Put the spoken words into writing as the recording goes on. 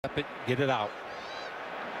Get it out.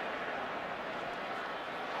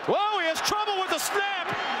 Whoa, he has trouble with the snap,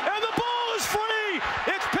 and the ball is free.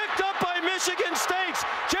 It's picked up by Michigan State's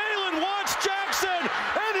Jalen Watts Jackson,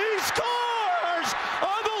 and he scores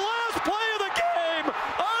on the last play of the game.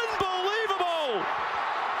 Unbelievable.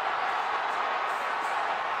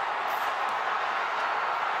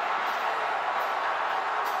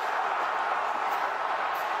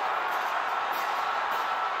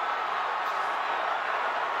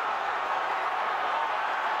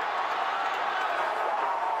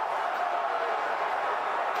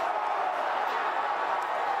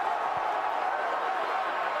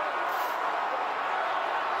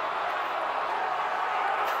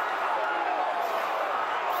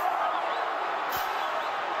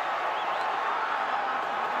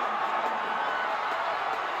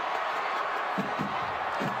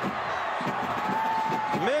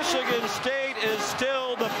 Michigan State is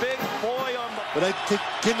still the big boy on the... But I think,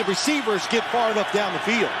 can the receivers get far enough down the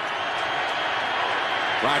field?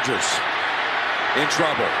 Rodgers in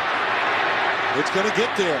trouble. It's going to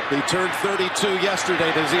get there. He turned 32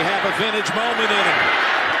 yesterday. Does he have a vintage moment in him?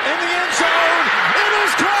 In the end zone, it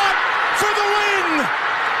is caught for the win.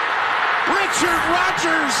 Richard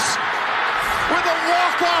Rodgers with a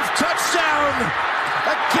walk-off touchdown.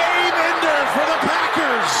 A game ender for the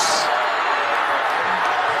Packers.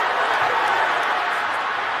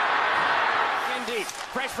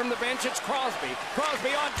 Fresh from the bench, it's Crosby. Crosby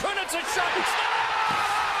on Kunitz, a shot.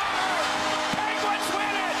 Penguins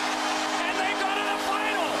win it, and they go to the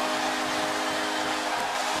final.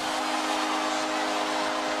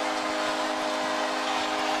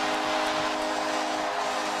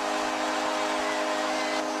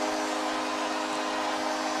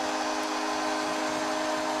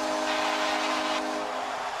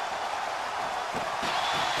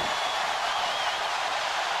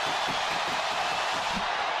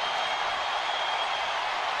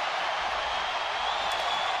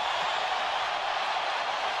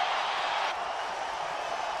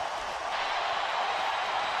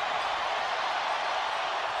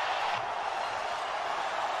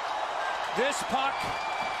 This puck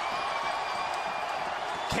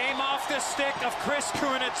came off the stick of Chris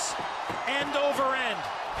Kunitz, end over end.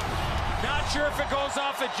 Not sure if it goes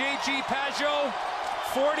off of J.G. Pageau.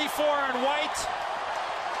 44 on white.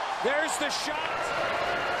 There's the shot.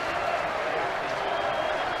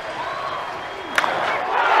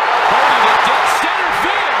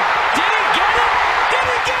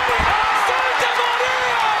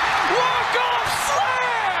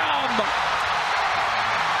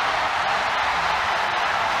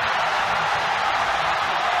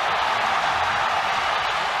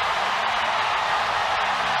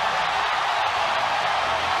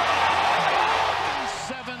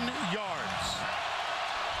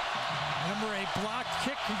 Remember, a blocked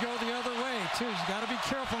kick can go the other way, too. You got to be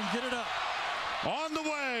careful and get it up. On the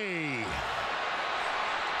way.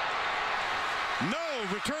 No,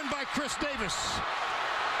 returned by Chris Davis.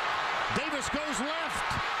 Davis goes left.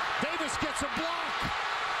 Davis gets a block.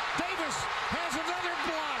 Davis has another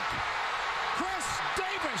block. Chris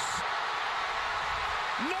Davis.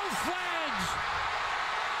 No flags.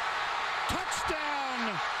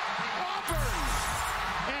 Touchdown. Auburn.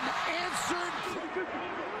 And answered.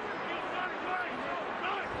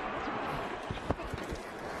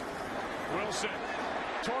 Wilson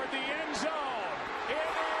toward the end zone. It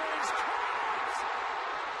is caught.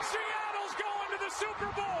 Seattle's going to the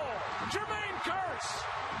Super Bowl. Jermaine Kearse.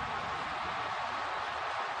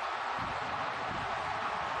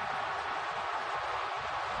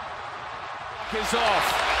 Is off.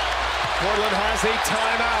 Portland has a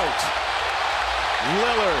timeout.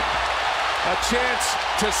 Lillard, a chance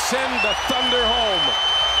to send the Thunder home.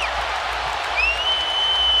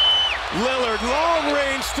 Lillard, long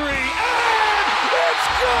range three, and it's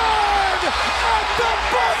good! At the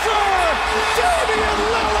buzzer! Damian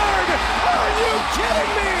Lillard! Are you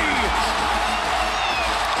kidding me?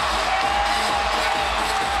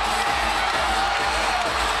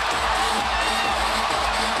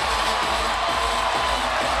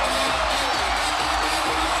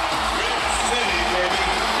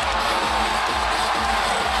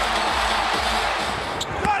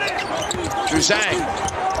 Juzang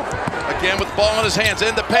again with the ball in his hands,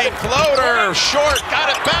 in the paint, floater, short,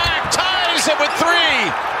 got it back, ties it with three.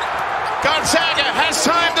 Gonzaga has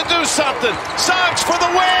time to do something. Suggs for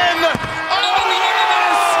the win. Oh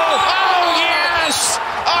yes! Oh yes!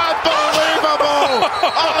 Unbelievable!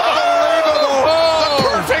 Unbelievable!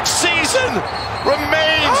 The perfect season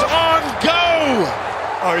remains on go.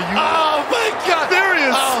 Are you? Oh my God! There he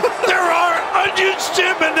is. There are onions,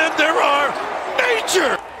 Jim, and then there are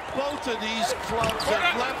nature. Both both of these clubs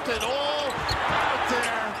have left it all out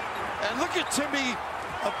there. And look at Timmy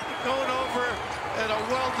going over and a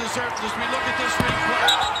well-deserved, as we look at this replay,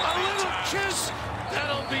 a little kiss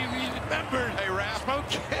that'll be remembered. Hey, Raph,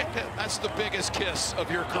 okay. That's the biggest kiss of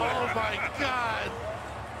your career. Oh, my God.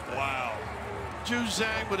 Wow.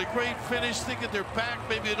 Juzang with a great finish, thinking they're back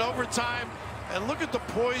maybe in overtime. And look at the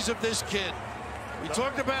poise of this kid. We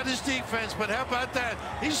talked about his defense, but how about that?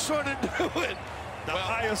 He's sort of doing the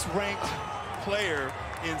highest ranked player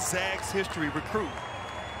in Zag's history, recruit.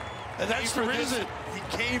 And that's the reason. He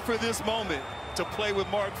came for this moment to play with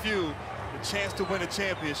Mark Few, the chance to win a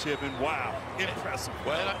championship, and wow, impressive.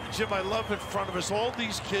 Well, Jim, I love in front of us all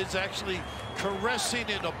these kids actually caressing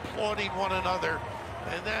and applauding one another,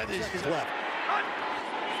 and that is left.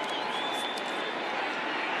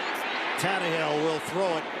 Tannehill will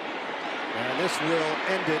throw it, and this will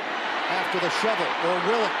end it after the shovel, or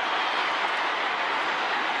will it?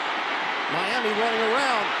 Miami running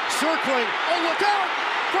around, circling. Oh, look out!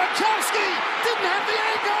 Gronkowski didn't have the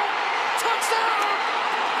angle. Touchdown!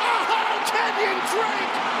 Oh, Kenyon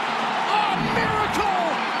Drake! A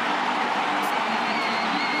miracle!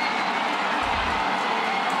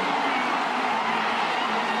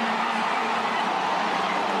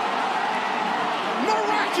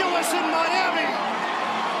 Miraculous in Miami!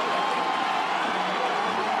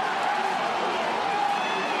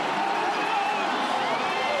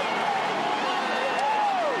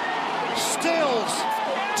 Stills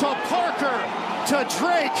to Parker to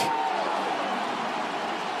Drake.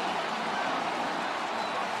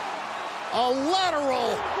 A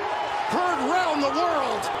lateral heard round the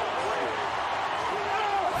world.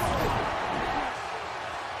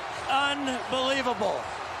 Unbelievable.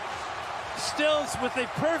 Stills with a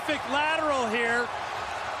perfect lateral here.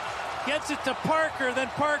 Gets it to Parker, then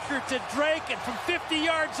Parker to Drake, and from 50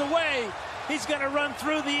 yards away, he's going to run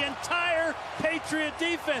through the entire Patriot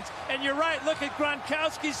defense. And you're right, look at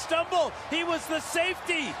Gronkowski's stumble. He was the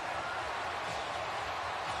safety.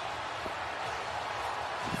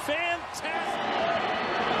 Fantastic.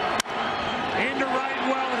 Into right,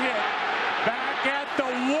 well hit. Back at the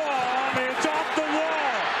wall. It's off the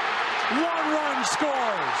wall. 1 run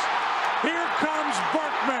scores. Here comes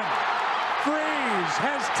Berkman. Freeze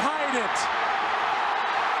has tied it.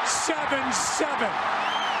 7-7.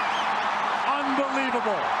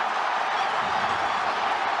 Unbelievable.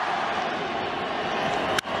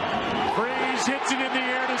 Freeze hits it in the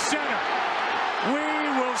air to center.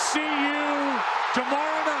 We will see you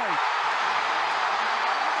tomorrow night.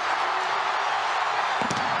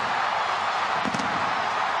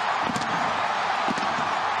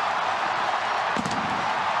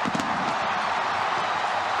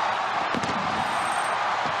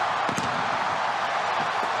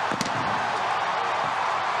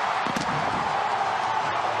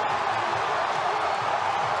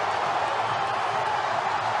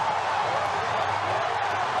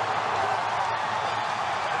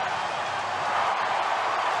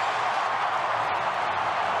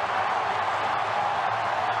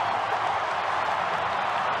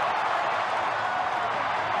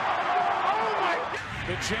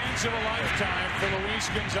 The chance of a lifetime for Luis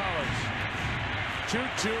Gonzalez.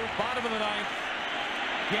 2-2, bottom of the ninth.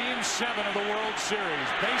 Game 7 of the World Series.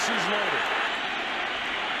 Bases loaded.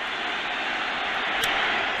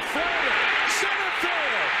 Forward, center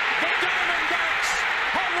field. The Diamondbacks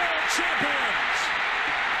are world champions.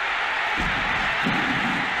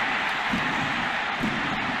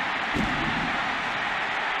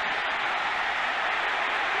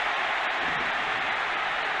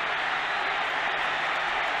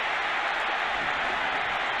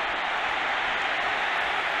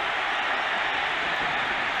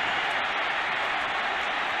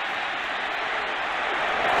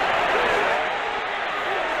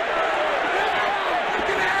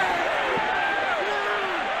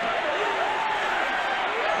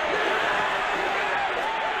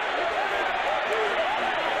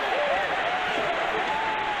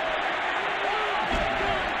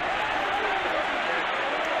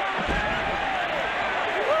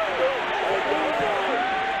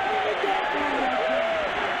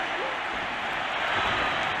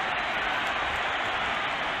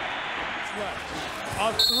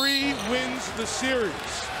 A 3 wins the series.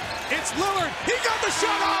 It's Lillard. He got the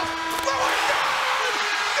shot off. Lillard, good!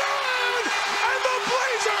 Good! And the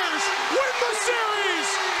Blazers win the series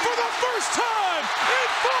for the first time in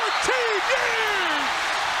 14 years!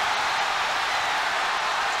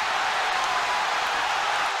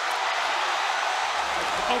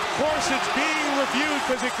 Of course, it's being reviewed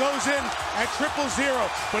because it goes in at 0-0,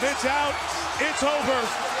 but it's out, it's over,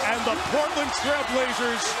 and the Portland Trail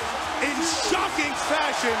Blazers in shocking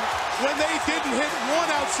fashion when they didn't hit one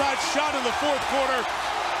outside shot in the fourth quarter.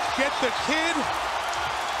 Get the kid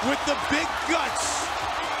with the big guts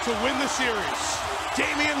to win the series.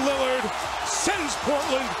 Damian Lillard sends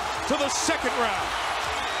Portland to the second round.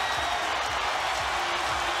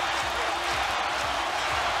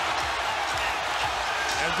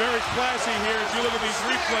 And very classy here, if you look at these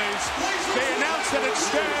replays, they announced that it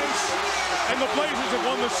stands, and the Blazers have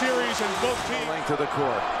won the series, and both teams. To the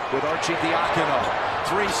court with Arcidiacono.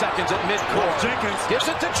 3 seconds at midcourt. Jenkins gives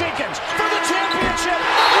it to Jenkins for the championship.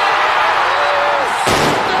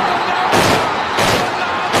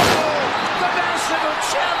 The national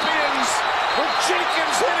champions with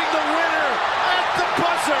Jenkins hitting the winner at the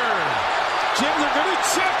buzzer. Jim, they're going to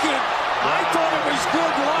check it. I thought it was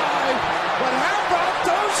good live, but how about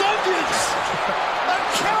those onions? A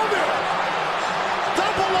counter.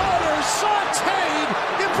 Double order, sauteed,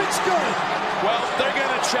 if it's good. Well, they're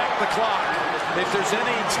going to check the clock. If there's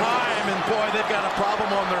any time, and boy, they've got a problem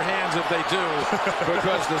on their hands if they do,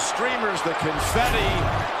 because the streamers, the confetti,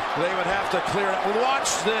 they would have to clear it. Watch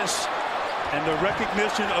this. And the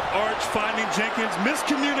recognition of Arch finding Jenkins.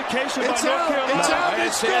 Miscommunication by North Carolina.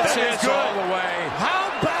 It's all the way. How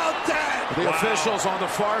about that? The officials on the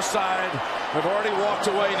far side have already walked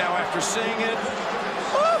away now after seeing it.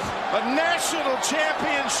 A national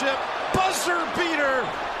championship buzzer beater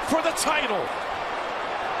for the title.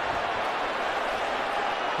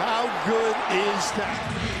 How good is that?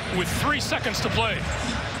 With 3 seconds to play.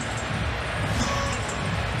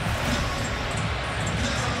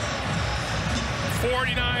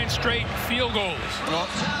 .49 straight field goals.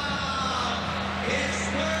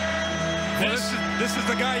 This is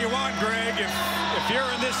the guy you want, Greg. If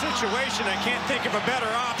you're in this situation, I can't think of a better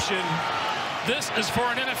option. This is for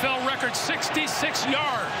an NFL record 66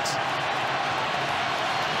 yards.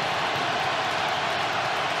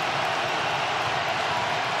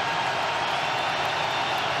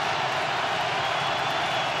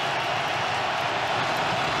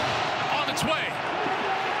 On its way.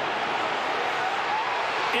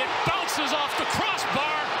 It bounces off the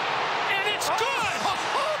crossbar, and it's good. Oh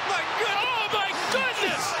my goodness. Oh my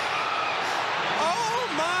goodness. Oh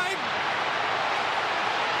my.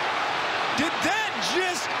 Did that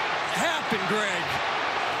just happen, Greg?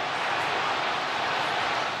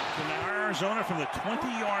 So now Arizona from the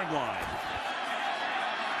 20-yard line.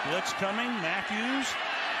 Blitz coming, Matthews.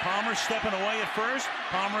 Palmer stepping away at first.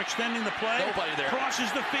 Palmer extending the play. Nobody there. Crosses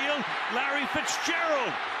the field. Larry Fitzgerald.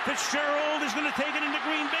 Fitzgerald is going to take it into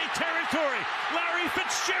Green Bay territory. Larry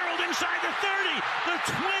Fitzgerald inside the 30, the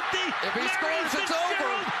 20. If he Larry scores, it's over.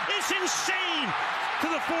 It's insane to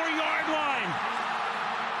the 4-yard line.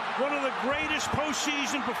 One of the greatest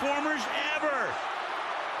postseason performers ever.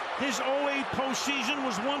 His 08 postseason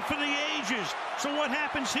was one for the ages. So what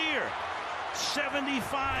happens here?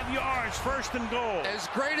 75 yards, first and goal. As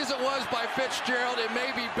great as it was by Fitzgerald, it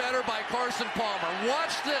may be better by Carson Palmer.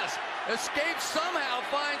 Watch this. Escape somehow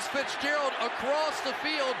finds Fitzgerald across the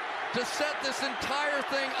field to set this entire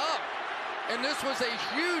thing up. And this was a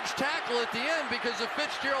huge tackle at the end, because if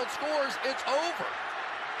Fitzgerald scores, it's over.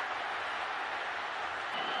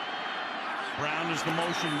 Brown is the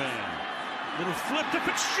motion man. Little flip to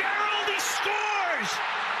Fitzgerald. He scores!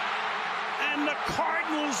 And the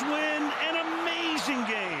Cardinals win an amazing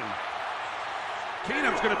game.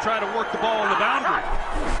 Keenum's going to try to work the ball on the boundary.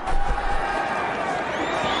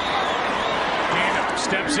 Keenum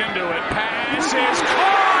steps into it. Pass is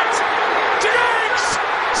caught. Diggs!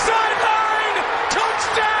 Sideline!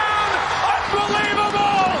 Touchdown!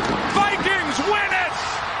 Unbelievable! Vikings win it!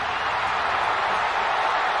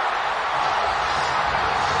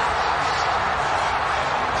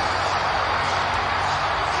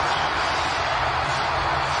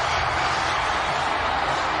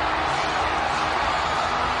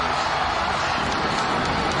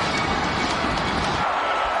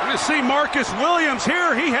 See Marcus Williams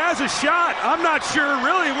here. He has a shot. I'm not sure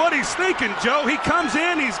really what he's thinking, Joe. He comes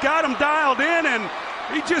in, he's got him dialed in, and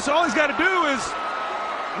all he's got to do is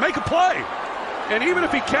make a play. And even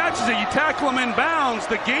if he catches it, you tackle him in bounds,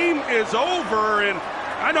 the game is over. And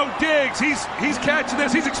I know Diggs, he's catching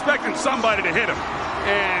this. He's expecting somebody to hit him.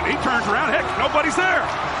 And he turns around. Heck, nobody's there.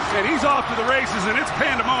 And he's off to the races, and it's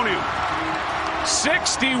pandemonium.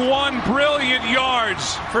 61 brilliant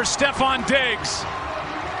yards for Stephon Diggs.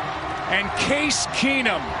 And Case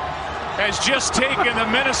Keenum has just taken the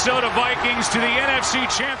Minnesota Vikings to the NFC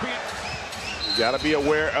Championship. You got to be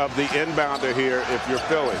aware of the inbounder here if you're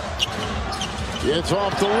Philly. It's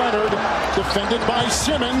off to Leonard, defended by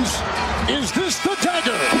Simmons. Is this the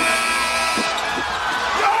dagger?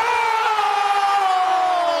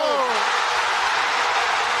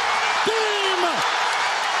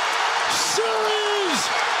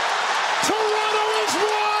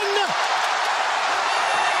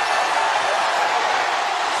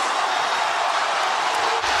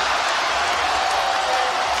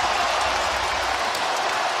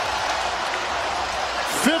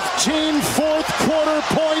 13 fourth quarter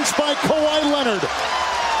points by Kawhi Leonard.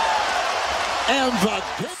 And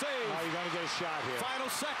the